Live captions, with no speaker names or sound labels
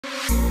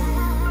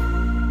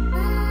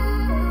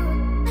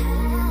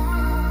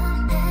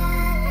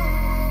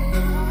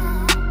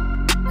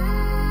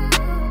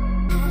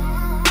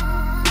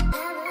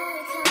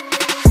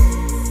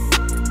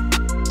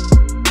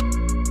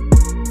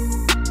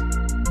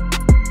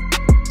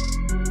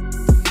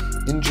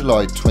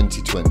July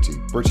 2020,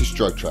 British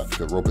drug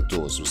trafficker Robert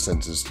Dawes was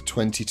sentenced to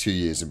 22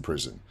 years in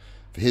prison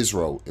for his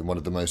role in one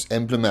of the most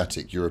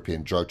emblematic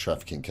European drug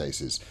trafficking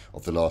cases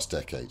of the last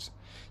decade,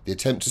 the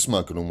attempt to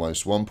smuggle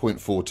almost 1.4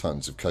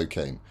 tonnes of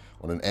cocaine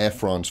on an Air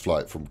France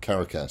flight from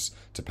Caracas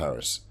to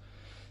Paris.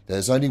 There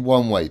is only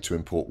one way to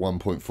import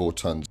 1.4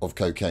 tonnes of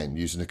cocaine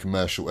using a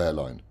commercial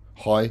airline: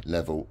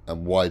 high-level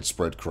and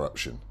widespread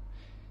corruption.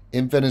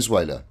 In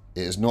Venezuela,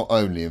 it has not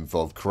only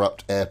involved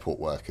corrupt airport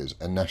workers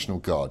and National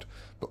Guard,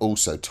 but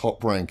also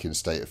top-ranking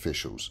state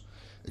officials.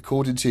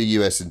 According to a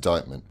US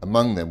indictment,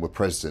 among them were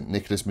President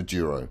Nicolas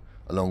Maduro,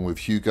 along with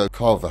Hugo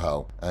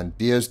Carvajal and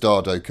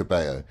Diosdado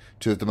Cabello,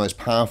 two of the most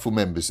powerful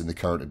members in the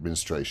current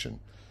administration.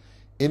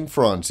 In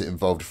France, it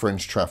involved a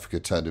French trafficker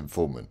turned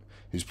informant,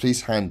 whose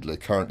police handler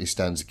currently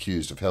stands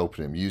accused of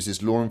helping him use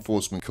his law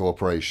enforcement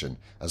cooperation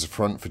as a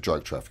front for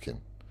drug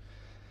trafficking.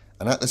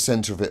 And at the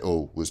centre of it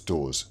all was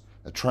Dawes,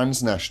 a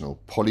transnational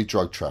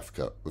poly-drug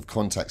trafficker with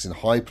contacts in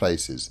high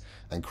places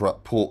and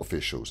corrupt port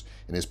officials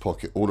in his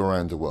pocket all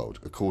around the world,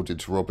 according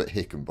to Robert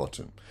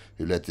Hickenbottom,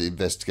 who led the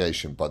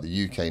investigation by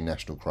the UK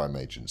National Crime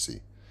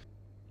Agency.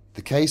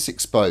 The case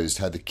exposed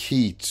how the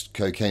key to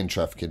cocaine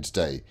trafficking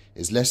today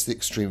is less the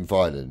extreme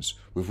violence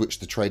with which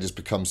the trade has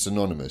become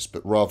synonymous,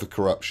 but rather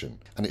corruption,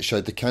 and it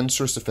showed the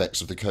cancerous effects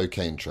of the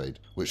cocaine trade,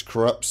 which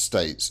corrupts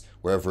states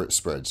wherever it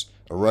spreads,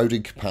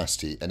 eroding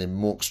capacity and, in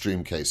more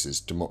extreme cases,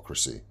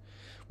 democracy.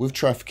 With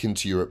trafficking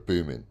to Europe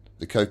booming,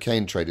 the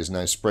cocaine trade is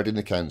now spreading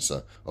the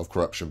cancer of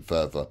corruption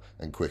further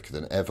and quicker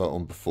than ever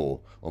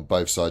before on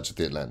both sides of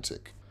the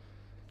Atlantic.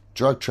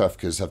 Drug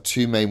traffickers have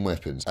two main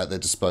weapons at their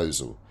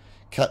disposal,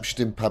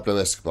 captured in Pablo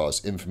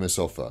Escobar's infamous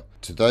offer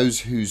to those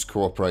whose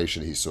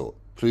cooperation he sought: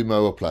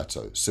 Plomo or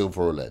Plata,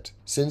 silver or lead.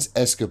 Since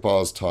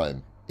Escobar's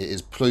time, it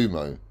is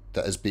Plomo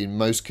that has been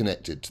most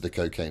connected to the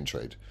cocaine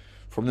trade.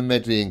 From the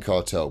Medellin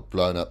cartel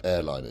blowing up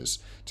airliners,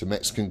 to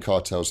Mexican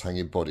cartels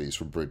hanging bodies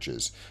from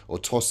bridges or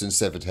tossing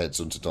severed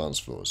heads onto dance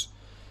floors.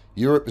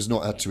 Europe has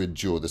not had to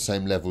endure the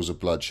same levels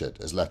of bloodshed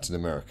as Latin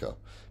America,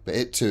 but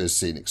it too has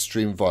seen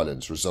extreme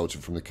violence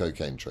resulting from the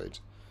cocaine trade.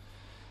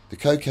 The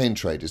cocaine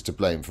trade is to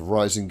blame for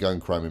rising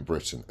gun crime in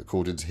Britain,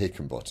 according to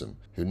Hickenbottom,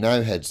 who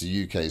now heads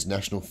the UK's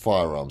National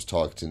Firearms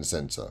Targeting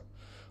Centre.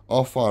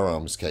 Our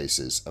firearms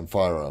cases and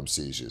firearms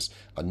seizures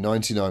are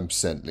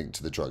 99% linked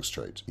to the drugs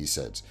trade, he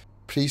said.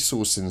 Police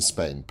sources in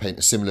Spain paint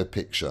a similar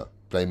picture,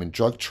 blaming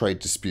drug trade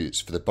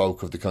disputes for the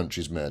bulk of the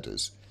country's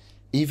murders.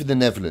 Even the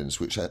Netherlands,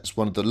 which has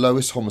one of the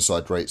lowest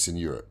homicide rates in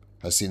Europe,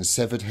 has seen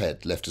severed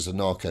head left as a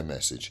narco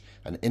message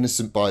and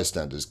innocent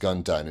bystanders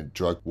gunned down in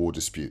drug war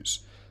disputes.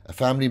 A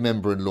family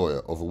member and lawyer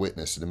of a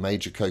witness in a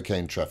major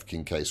cocaine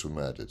trafficking case were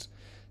murdered.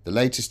 The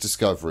latest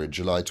discovery in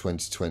July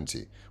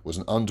 2020 was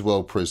an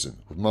underworld prison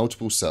with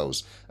multiple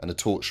cells and a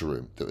torture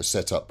room that was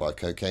set up by a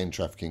cocaine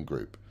trafficking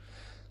group.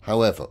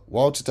 However,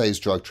 while today's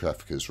drug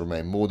traffickers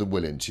remain more than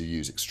willing to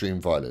use extreme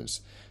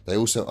violence, they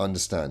also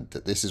understand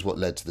that this is what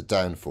led to the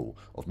downfall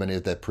of many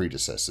of their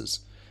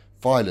predecessors.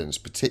 Violence,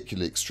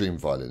 particularly extreme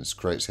violence,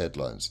 creates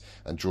headlines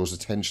and draws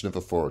attention of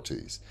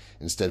authorities.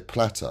 Instead,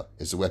 Plata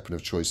is the weapon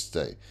of choice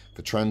today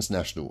for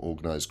transnational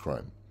organised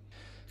crime.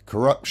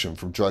 Corruption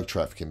from drug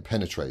trafficking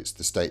penetrates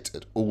the state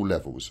at all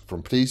levels,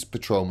 from police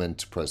patrolmen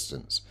to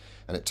presidents,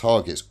 and it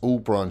targets all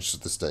branches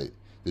of the state: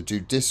 the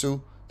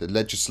judicial, the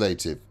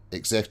legislative,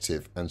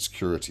 executive and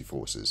security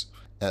forces.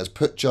 It has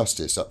put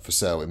justice up for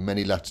sale in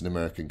many Latin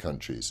American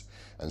countries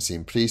and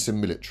seen police and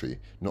military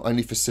not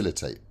only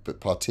facilitate but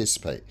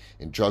participate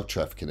in drug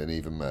trafficking and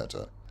even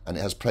murder. And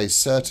it has placed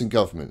certain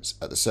governments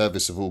at the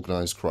service of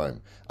organised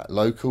crime at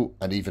local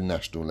and even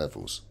national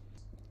levels.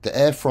 The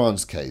Air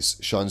France case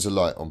shines a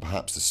light on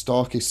perhaps the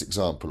starkest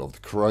example of the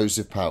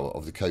corrosive power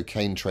of the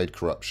cocaine trade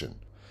corruption.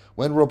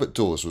 When Robert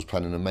Dawes was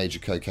planning a major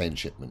cocaine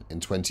shipment in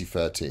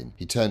 2013,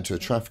 he turned to a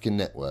trafficking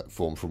network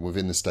formed from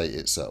within the state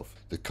itself,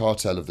 the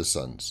Cartel of the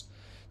Suns.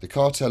 The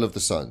Cartel of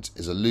the Suns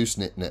is a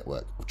loose-knit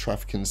network of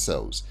trafficking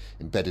cells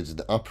embedded in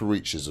the upper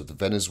reaches of the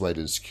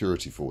Venezuelan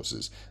security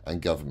forces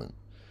and government.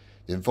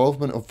 The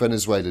involvement of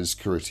Venezuelan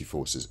security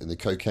forces in the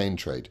cocaine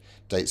trade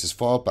dates as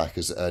far back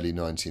as the early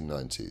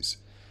 1990s.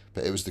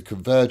 But it was the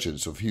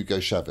convergence of Hugo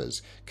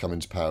Chavez coming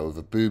to power with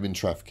a boom in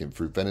trafficking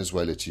through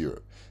Venezuela to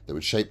Europe that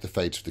would shape the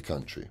fate of the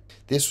country.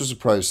 This was a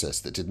process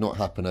that did not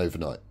happen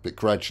overnight, but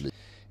gradually.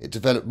 It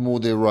developed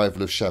more the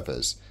arrival of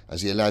Chavez,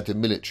 as he allowed the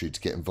military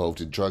to get involved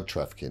in drug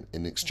trafficking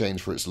in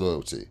exchange for its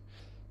loyalty.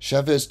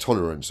 Chavez's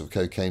tolerance of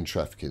cocaine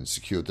trafficking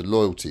secured the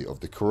loyalty of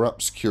the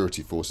corrupt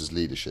security forces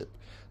leadership,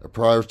 a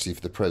priority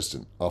for the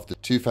president after the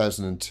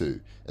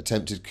 2002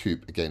 attempted coup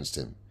against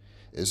him.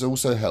 It has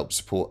also helped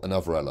support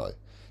another ally,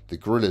 the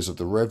guerrillas of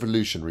the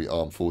Revolutionary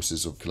Armed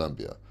Forces of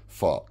Colombia,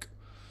 FARC.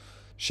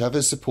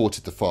 Chavez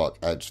supported the FARC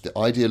out of the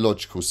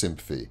ideological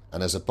sympathy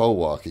and as a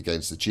bulwark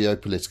against the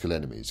geopolitical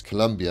enemies,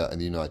 Colombia and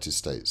the United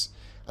States,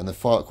 and the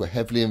FARC were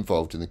heavily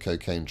involved in the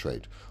cocaine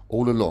trade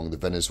all along the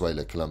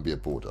Venezuela-Colombia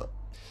border.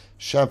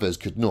 Chavez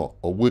could not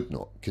or would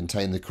not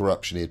contain the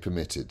corruption he had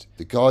permitted.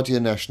 The Guardia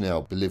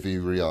Nacional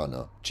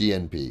Bolivariana,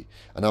 GNB,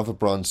 and other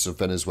branches of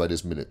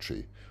Venezuela's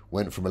military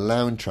went from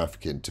allowing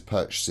trafficking to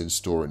purchasing,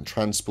 storing,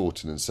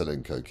 transporting and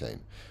selling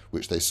cocaine,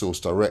 which they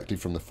sourced directly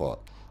from the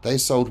FARC. They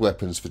sold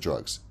weapons for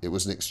drugs. It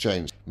was an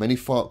exchange. Many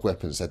FARC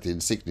weapons had the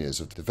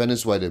insignias of the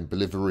Venezuelan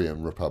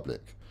Bolivarian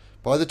Republic.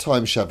 By the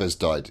time Chavez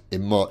died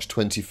in March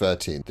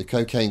 2013, the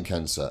cocaine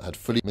cancer had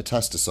fully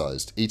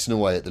metastasized, eaten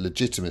away at the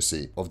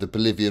legitimacy of the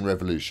Bolivian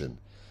revolution.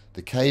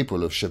 The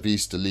cabal of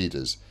Chavista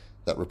leaders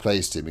that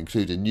replaced him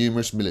included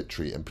numerous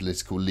military and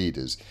political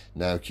leaders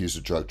now accused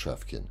of drug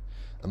trafficking.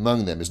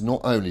 Among them is not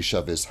only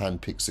Chavez's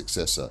hand-picked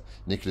successor,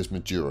 Nicolas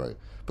Maduro,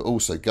 but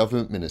also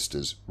government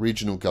ministers,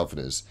 regional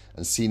governors,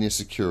 and senior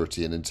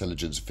security and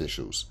intelligence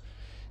officials.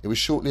 It was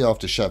shortly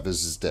after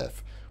Chavez's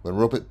death when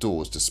Robert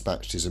Dawes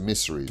dispatched his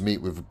emissary to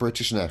meet with a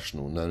British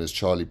national known as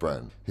Charlie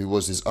Brown, who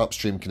was his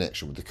upstream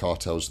connection with the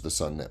cartels of the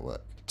Sun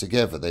Network.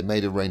 Together, they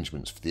made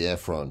arrangements for the Air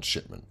France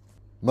shipment.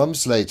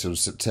 Months later, on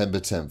September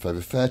 10th, over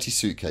 30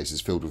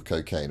 suitcases filled with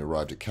cocaine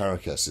arrived at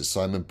Caracas'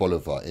 Simon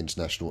Bolivar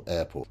International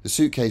Airport. The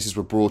suitcases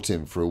were brought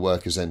in for a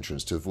worker's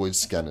entrance to avoid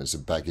scanners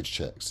and baggage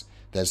checks.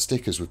 They had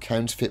stickers with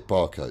counterfeit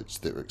barcodes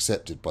that were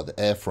accepted by the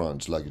Air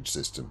France luggage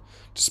system,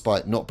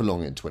 despite not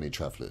belonging to any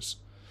travellers.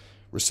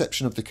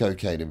 Reception of the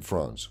cocaine in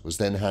France was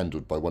then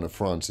handled by one of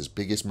France's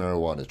biggest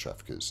marijuana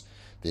traffickers,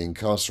 the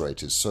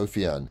incarcerated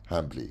Sofiane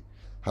Hambli.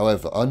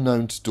 However,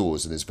 unknown to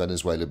Dawes and his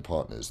Venezuelan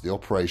partners, the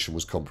operation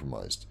was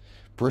compromised.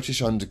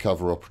 British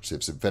undercover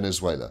operatives in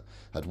Venezuela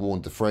had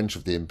warned the French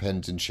of the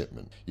impending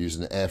shipment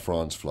using an Air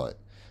France flight,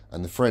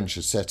 and the French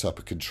had set up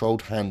a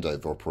controlled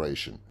handover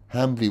operation.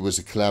 Hambli was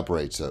a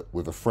collaborator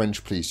with a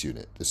French police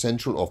unit, the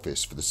Central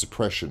Office for the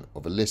Suppression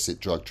of Illicit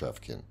Drug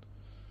Trafficking.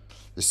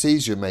 The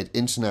seizure made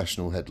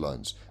international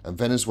headlines, and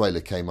Venezuela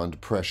came under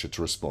pressure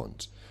to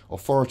respond.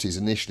 Authorities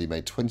initially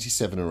made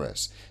 27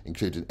 arrests,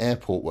 including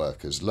airport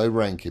workers,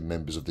 low-ranking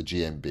members of the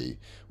GNB,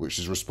 which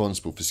is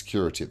responsible for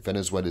security at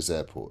Venezuela's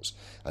airports,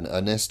 and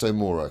Ernesto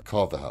Mora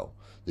Carvajal,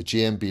 the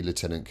GNB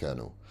lieutenant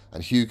colonel,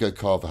 and Hugo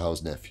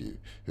Carvajal's nephew,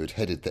 who had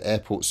headed the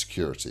airport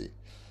security.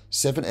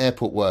 7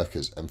 airport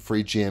workers and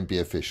 3 GNB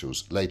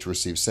officials later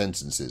received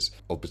sentences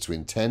of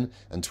between 10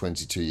 and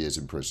 22 years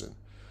in prison.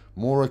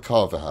 Mora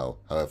Carvajal,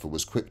 however,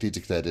 was quickly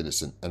declared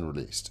innocent and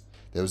released.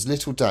 There was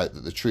little doubt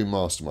that the true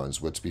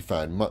masterminds were to be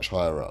found much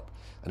higher up,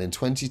 and in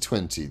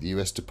 2020 the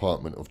US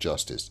Department of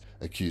Justice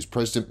accused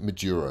President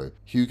Maduro,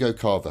 Hugo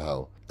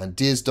Carvajal, and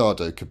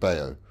Diosdado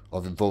Cabello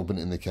of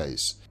involvement in the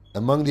case.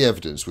 Among the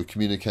evidence were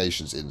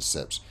communications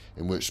intercepts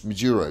in which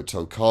Maduro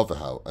told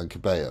Carvajal and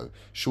Cabello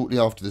shortly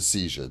after the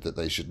seizure that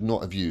they should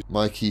not have used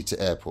Maiqueta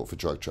Airport for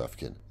drug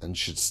trafficking and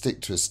should stick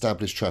to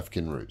established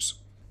trafficking routes.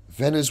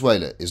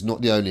 Venezuela is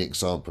not the only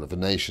example of a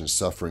nation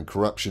suffering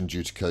corruption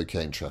due to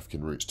cocaine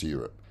trafficking routes to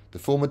Europe. The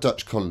former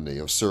Dutch colony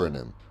of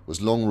Suriname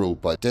was long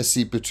ruled by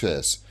Desi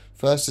Bouterse,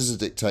 first as a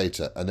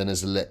dictator and then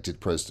as elected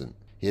president.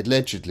 He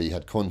allegedly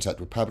had contact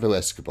with Pablo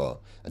Escobar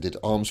and did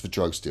arms for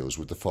drugs deals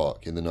with the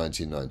FARC in the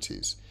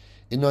 1990s.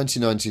 In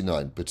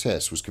 1999,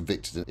 Bouterse was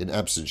convicted in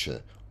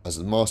absentia as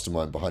the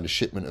mastermind behind a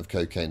shipment of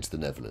cocaine to the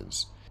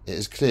Netherlands. It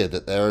is clear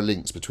that there are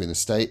links between the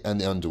state and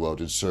the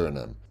underworld in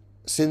Suriname.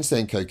 Since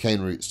then,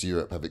 cocaine routes to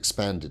Europe have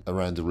expanded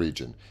around the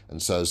region,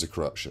 and so has the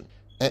corruption.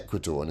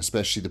 Ecuador, and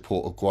especially the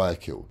port of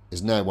Guayaquil,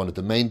 is now one of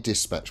the main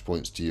dispatch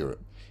points to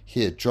Europe.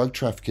 Here, drug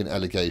trafficking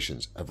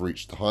allegations have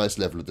reached the highest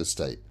level of the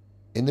state.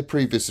 In the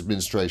previous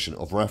administration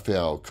of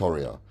Rafael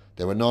Correa,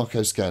 there were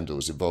narco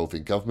scandals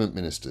involving government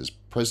ministers,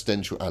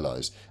 presidential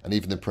allies, and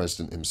even the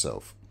president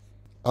himself.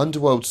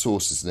 Underworld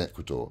sources in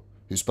Ecuador,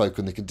 who spoke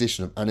on the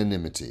condition of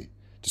anonymity,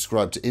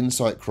 described to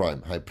Insight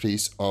Crime how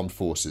police, armed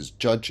forces,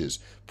 judges,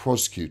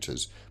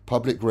 prosecutors,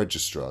 public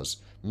registrars,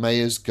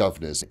 mayors,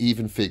 governors, and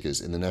even figures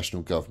in the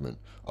national government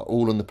are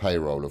all on the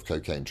payroll of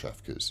cocaine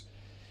traffickers.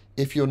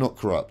 If you're not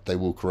corrupt, they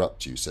will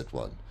corrupt you, said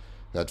one,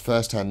 who had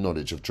first-hand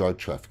knowledge of drug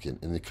trafficking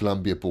in the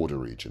Colombia border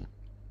region.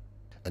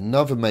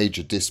 Another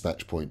major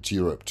dispatch point to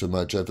Europe to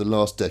emerge over the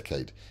last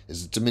decade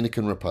is the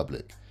Dominican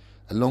Republic,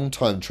 a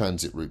long-time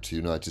transit route to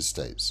the United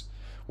States.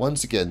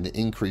 Once again, the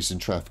increase in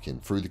trafficking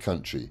through the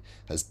country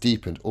has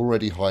deepened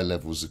already high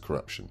levels of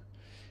corruption.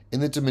 In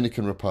the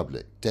Dominican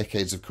Republic,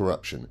 decades of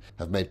corruption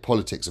have made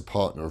politics a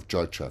partner of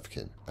drug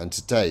trafficking, and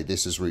today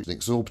this has reached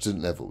exorbitant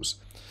levels.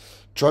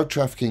 Drug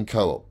trafficking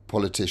co-op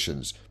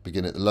politicians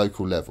begin at the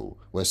local level,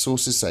 where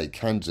sources say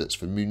candidates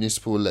for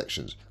municipal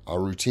elections are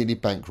routinely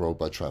bankrolled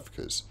by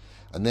traffickers,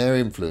 and their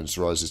influence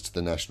rises to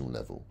the national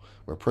level,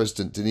 where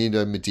President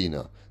Danilo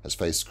Medina has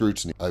faced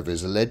scrutiny over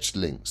his alleged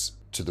links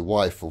to the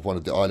wife of one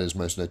of the island's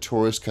most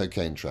notorious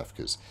cocaine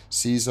traffickers,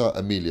 Cesar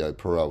Emilio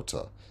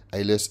Peralta,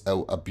 alias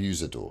El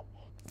Abusador.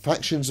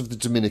 Factions of the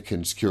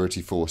Dominican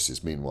security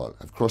forces, meanwhile,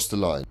 have crossed the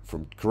line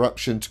from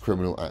corruption to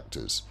criminal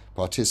actors,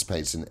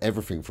 participating in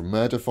everything from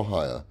murder for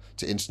hire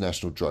to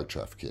international drug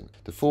trafficking.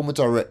 The former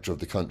director of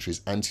the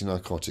country's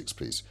anti-narcotics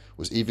police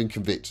was even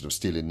convicted of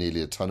stealing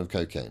nearly a ton of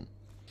cocaine.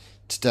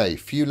 Today,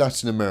 few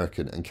Latin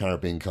American and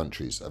Caribbean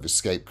countries have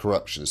escaped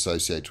corruption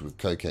associated with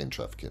cocaine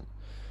trafficking.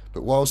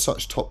 But while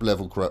such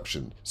top-level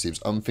corruption seems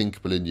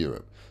unthinkable in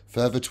Europe,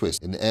 further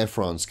twists in the Air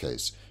France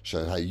case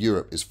show how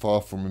Europe is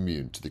far from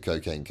immune to the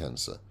cocaine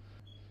cancer.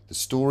 The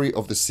story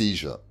of the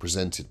seizure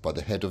presented by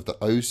the head of the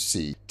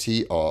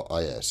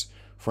OCTRIS,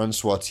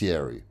 Francois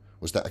Thierry,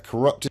 was that a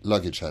corrupted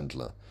luggage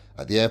handler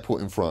at the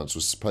airport in France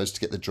was supposed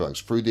to get the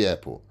drugs through the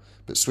airport,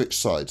 but switched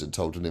sides and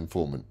told an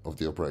informant of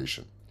the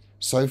operation.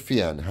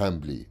 Sofiane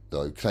Hambli,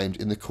 though, claimed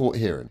in the court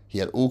hearing he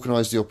had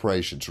organised the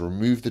operation to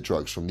remove the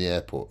drugs from the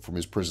airport from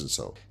his prison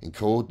cell in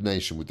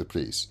coordination with the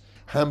police.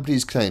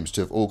 Hambli's claims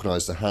to have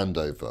organised the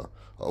handover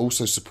are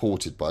also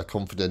supported by a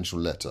confidential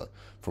letter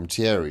from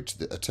Thierry to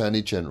the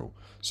Attorney General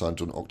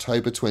signed on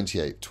October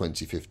 28,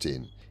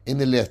 2015. In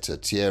the letter,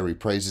 Thierry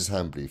praises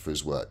Hambli for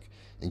his work,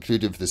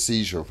 including for the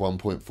seizure of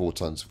 1.4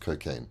 tonnes of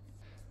cocaine.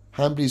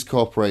 Hambli's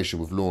cooperation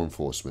with law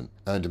enforcement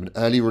earned him an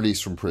early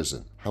release from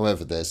prison.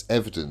 However, there's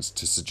evidence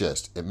to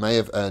suggest it may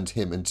have earned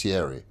him and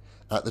Thierry,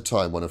 at the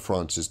time one of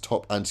France's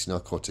top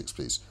anti-narcotics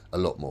police, a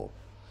lot more.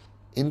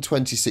 In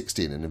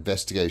 2016, an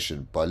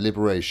investigation by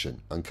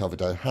Liberation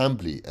uncovered how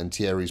Hambli and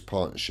Thierry's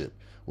partnership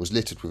was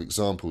littered with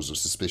examples of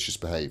suspicious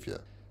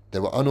behaviour.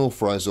 There were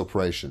unauthorised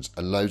operations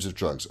and loads of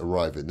drugs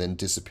arriving and then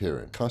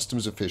disappearing.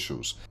 Customs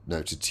officials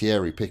noted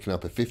Thierry picking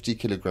up a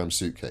 50-kilogram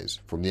suitcase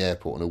from the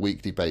airport on a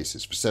weekly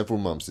basis for several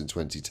months in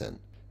 2010.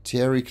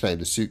 Thierry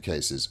claimed the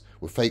suitcases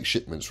were fake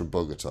shipments from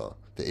Bogota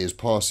that he was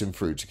passing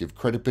through to give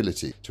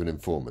credibility to an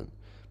informant,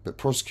 but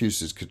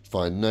prosecutors could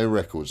find no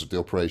records of the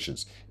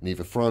operations in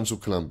either France or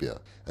Colombia,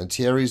 and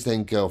Thierry's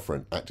then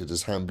girlfriend acted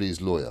as Hambli's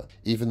lawyer,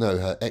 even though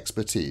her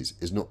expertise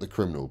is not the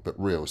criminal but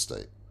real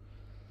estate.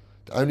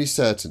 The only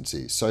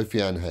certainty,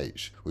 Sofiane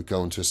H. would go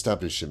on to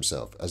establish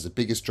himself as the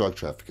biggest drug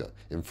trafficker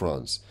in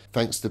France,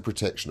 thanks to the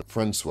protection of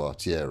Francois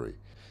Thierry.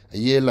 A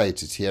year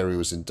later, Thierry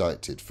was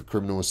indicted for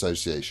criminal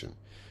association.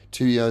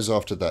 2 years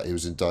after that, he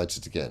was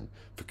indicted again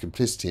for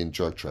complicity in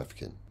drug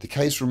trafficking. The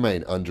case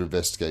remained under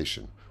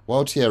investigation,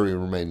 while Thierry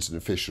remains an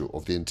official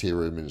of the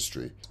Interior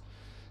Ministry.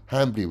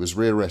 Hambli was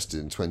rearrested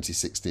in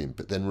 2016,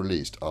 but then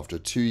released after a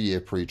 2-year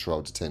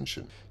pre-trial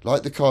detention.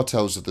 Like the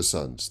Cartels of the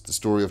Suns, the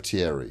story of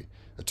Thierry,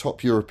 a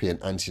top European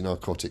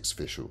anti-narcotics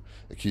official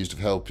accused of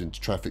helping to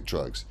traffic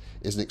drugs,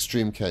 is an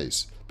extreme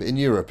case, but in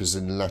Europe as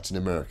in Latin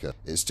America,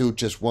 it's still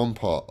just one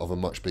part of a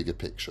much bigger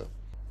picture.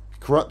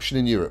 Corruption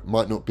in Europe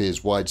might not be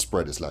as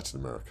widespread as Latin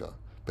America,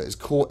 but its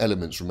core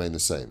elements remain the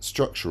same,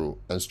 structural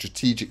and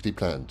strategically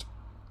planned.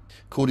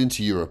 According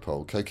to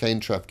Europol, cocaine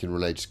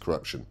trafficking-related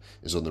corruption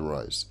is on the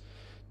rise.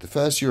 The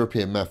first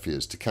European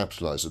mafias to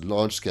capitalise on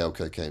large-scale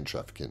cocaine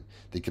trafficking,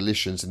 the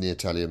Galicians and the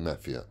Italian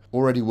mafia,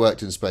 already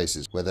worked in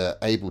spaces where they are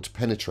able to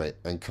penetrate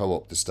and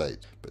co-opt the state,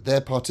 but their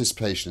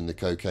participation in the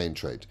cocaine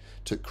trade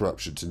took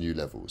corruption to new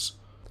levels.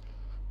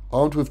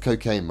 Armed with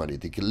cocaine money,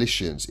 the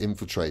Galicians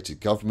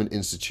infiltrated government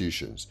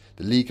institutions,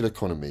 the legal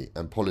economy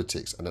and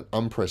politics at an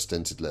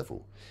unprecedented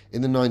level.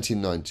 In the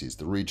 1990s,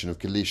 the region of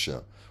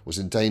Galicia was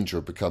in danger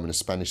of becoming a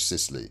Spanish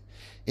Sicily.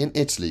 In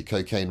Italy,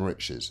 cocaine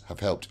riches have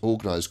helped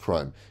organised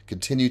crime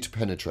continue to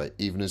penetrate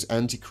even as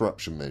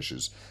anti-corruption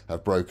measures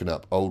have broken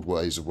up old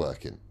ways of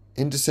working.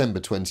 In December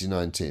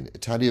 2019,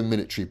 Italian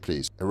military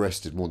police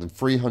arrested more than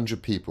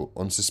 300 people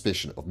on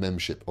suspicion of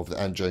membership of the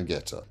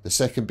 'Ndrangheta, the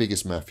second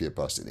biggest mafia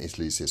bust in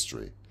Italy's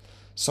history.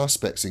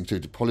 Suspects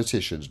included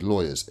politicians,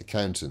 lawyers,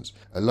 accountants,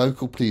 a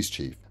local police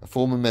chief, a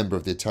former member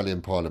of the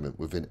Italian parliament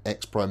within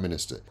ex-Prime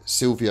Minister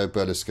Silvio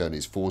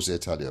Berlusconi's Forza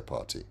Italia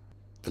party.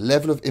 The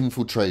level of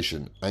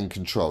infiltration and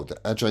control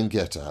that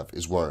 'Ndrangheta have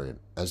is worrying,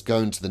 as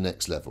going to the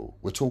next level.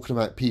 We're talking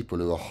about people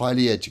who are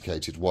highly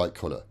educated,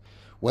 white-collar.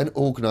 When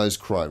organised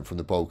crime from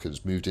the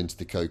Balkans moved into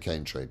the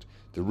cocaine trade,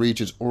 the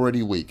region's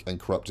already weak and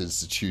corrupt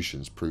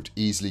institutions proved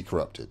easily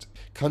corrupted.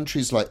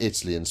 Countries like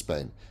Italy and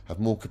Spain have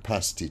more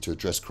capacity to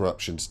address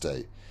corruption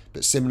today,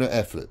 but similar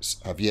efforts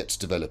have yet to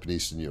develop in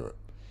Eastern Europe.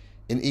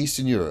 In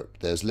Eastern Europe,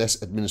 there is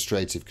less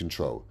administrative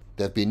control.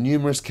 There have been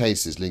numerous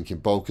cases linking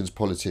Balkans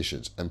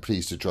politicians and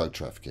police to drug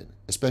trafficking,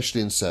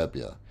 especially in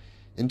Serbia.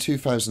 In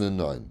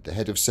 2009, the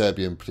head of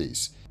Serbian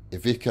police,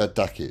 Ivica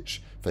Dakic,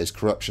 faced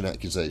corruption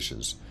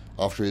accusations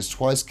after he was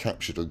twice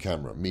captured on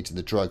camera meeting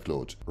the drug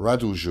lord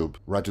Radoljub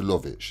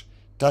Radulovic.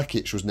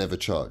 Dakic was never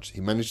charged.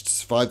 He managed to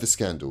survive the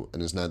scandal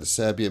and is now the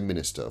Serbian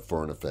Minister of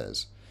Foreign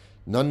Affairs.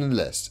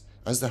 Nonetheless,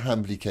 as the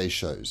Hambli case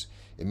shows,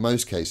 in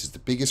most cases the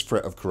biggest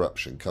threat of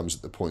corruption comes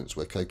at the points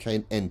where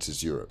cocaine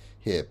enters Europe.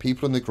 Here,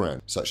 people on the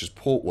ground, such as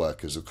port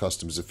workers or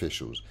customs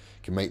officials,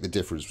 can make the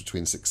difference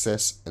between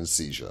success and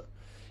seizure.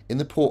 In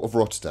the port of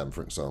Rotterdam,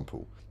 for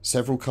example,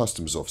 several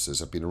customs officers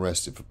have been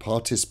arrested for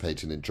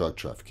participating in drug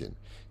trafficking,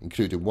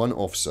 including one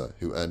officer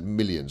who earned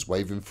millions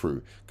waving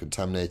through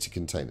contaminated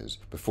containers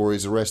before he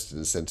was arrested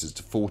and sentenced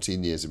to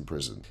 14 years in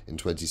prison in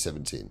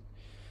 2017.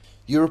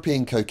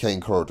 European cocaine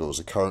corridors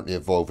are currently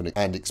evolving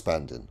and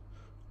expanding.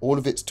 All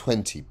of its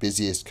 20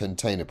 busiest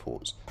container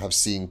ports have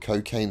seen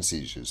cocaine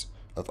seizures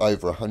of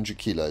over 100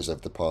 kilos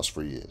over the past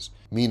 3 years.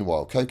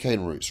 Meanwhile,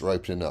 cocaine routes are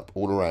opening up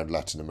all around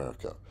Latin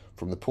America,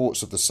 from the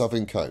ports of the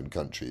southern cone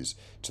countries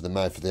to the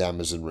mouth of the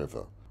Amazon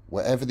River.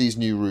 Wherever these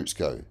new routes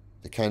go,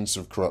 the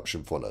cancer of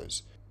corruption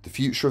follows. The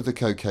future of the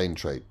cocaine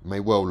trade may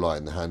well lie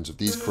in the hands of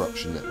these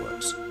corruption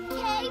networks.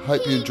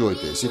 Hope you enjoyed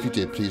this. If you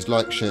did, please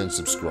like, share and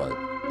subscribe.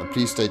 And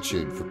please stay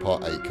tuned for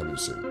part 8 coming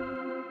soon.